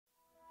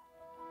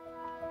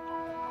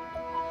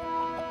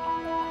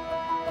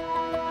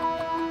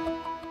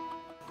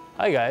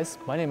Hi guys,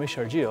 my name is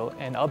Sharjeel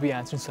and I'll be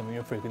answering some of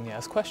your frequently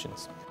asked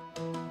questions.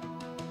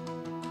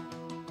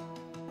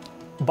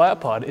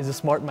 Biopod is a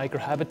smart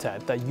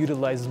microhabitat that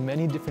utilizes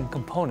many different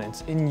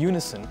components in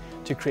unison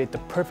to create the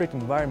perfect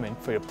environment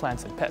for your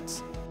plants and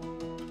pets.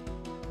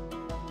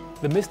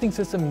 The misting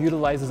system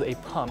utilizes a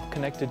pump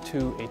connected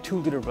to a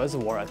 2-liter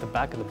reservoir at the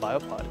back of the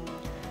biopod.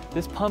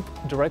 This pump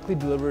directly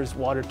delivers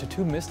water to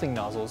 2 misting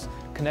nozzles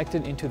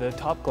connected into the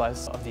top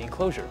glass of the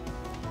enclosure.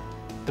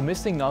 The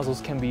misting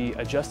nozzles can be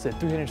adjusted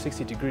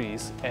 360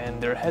 degrees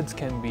and their heads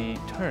can be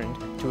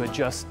turned to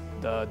adjust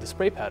the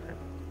spray pattern.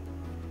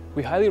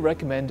 We highly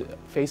recommend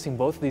facing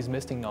both of these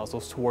misting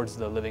nozzles towards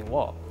the living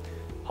wall.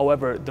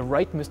 However, the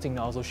right misting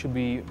nozzle should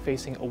be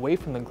facing away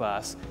from the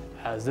glass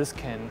as this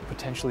can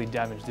potentially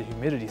damage the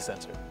humidity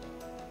sensor.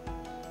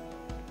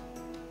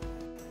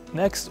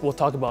 Next, we'll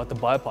talk about the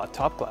biopod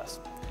top glass.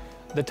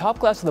 The top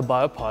glass of the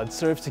biopod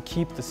serves to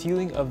keep the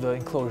ceiling of the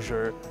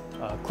enclosure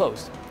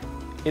closed.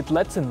 It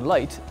lets in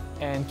light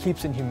and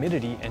keeps in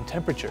humidity and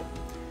temperature.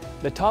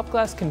 The top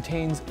glass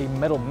contains a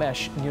metal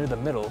mesh near the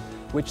middle,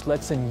 which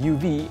lets in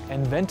UV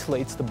and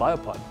ventilates the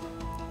biopod.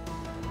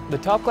 The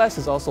top glass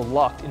is also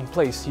locked in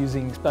place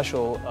using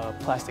special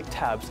plastic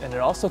tabs, and it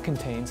also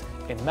contains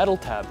a metal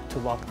tab to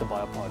lock the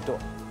biopod door.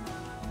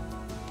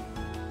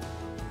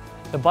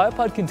 The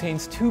biopod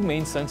contains 2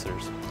 main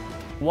sensors,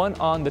 one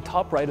on the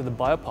top right of the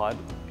biopod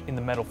in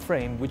the metal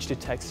frame, which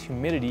detects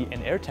humidity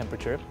and air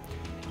temperature,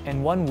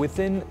 and one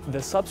within the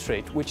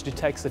substrate, which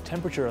detects the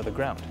temperature of the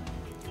ground.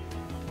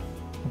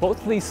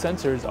 Both of these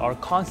sensors are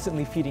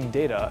constantly feeding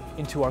data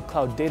into our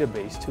cloud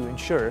database to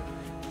ensure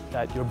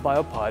that your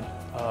biopod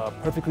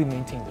perfectly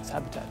maintains its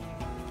habitat.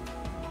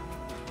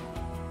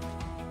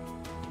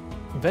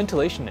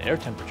 Ventilation and air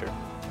temperature.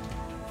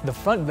 The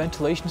front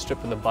ventilation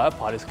strip of the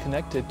biopod is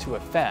connected to a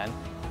fan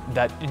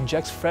that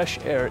injects fresh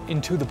air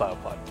into the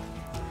biopod.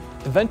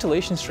 The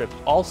ventilation strip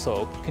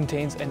also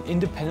contains an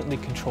independently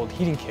controlled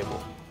heating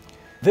cable.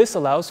 This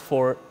allows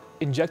for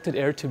injected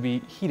air to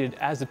be heated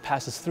as it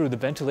passes through the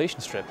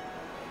ventilation strip.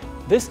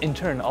 This in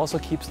turn also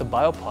keeps the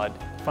biopod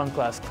front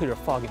glass clear of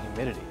fog and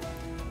humidity,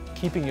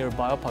 keeping your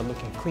biopod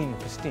looking clean and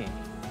pristine.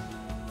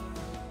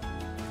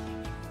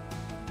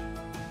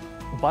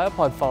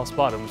 Biopod false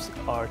bottoms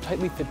are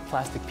tightly fit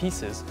plastic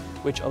pieces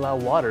which allow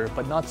water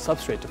but not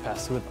substrate to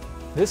pass through them.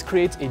 This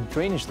creates a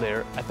drainage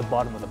layer at the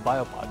bottom of the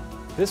biopod.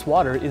 This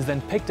water is then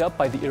picked up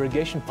by the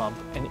irrigation pump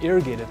and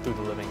irrigated through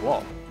the living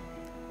wall,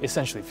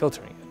 essentially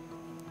filtering it.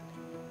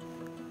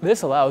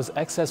 This allows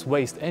excess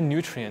waste and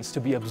nutrients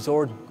to be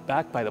absorbed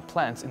back by the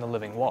plants in the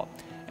living wall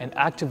and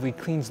actively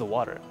cleans the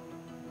water.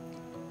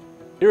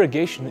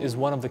 Irrigation is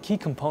one of the key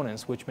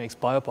components which makes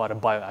Biopod a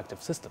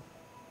bioactive system.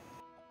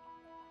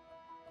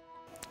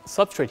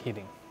 Substrate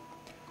heating.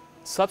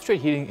 Substrate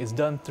heating is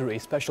done through a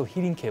special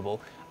heating cable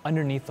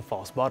underneath the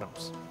false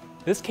bottoms.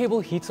 This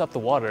cable heats up the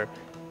water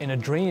in a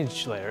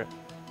drainage layer,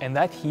 and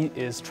that heat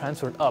is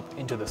transferred up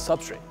into the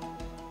substrate.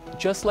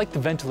 Just like the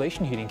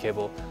ventilation heating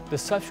cable, the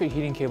substrate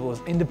heating cable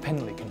is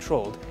independently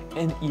controlled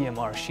and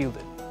EMR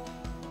shielded.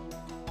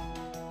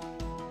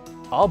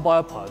 All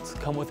biopods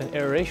come with an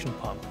aeration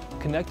pump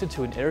connected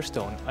to an air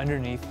stone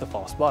underneath the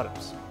false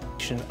bottoms.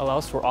 Irrigation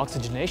allows for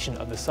oxygenation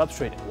of the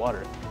substrate and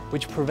water,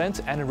 which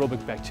prevents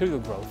anaerobic bacterial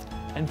growth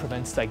and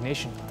prevents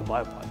stagnation of the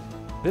biopod.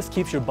 This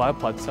keeps your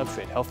biopod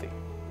substrate healthy.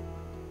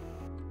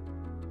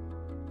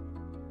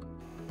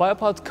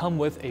 Biopods come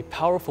with a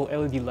powerful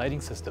LED lighting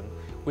system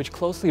which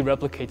closely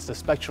replicates the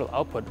spectral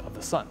output of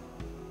the sun.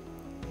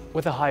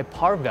 With a high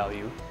power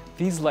value,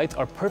 these lights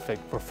are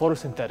perfect for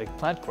photosynthetic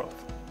plant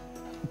growth.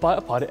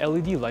 Biopod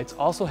LED lights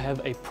also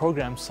have a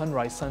programmed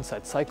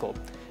sunrise-sunset cycle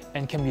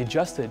and can be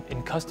adjusted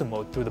in custom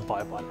mode through the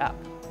Biopod app.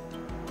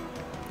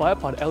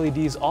 Biopod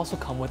LEDs also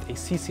come with a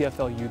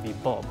CCFL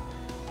UV bulb,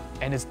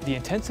 and the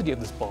intensity of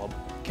this bulb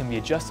can be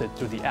adjusted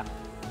through the app.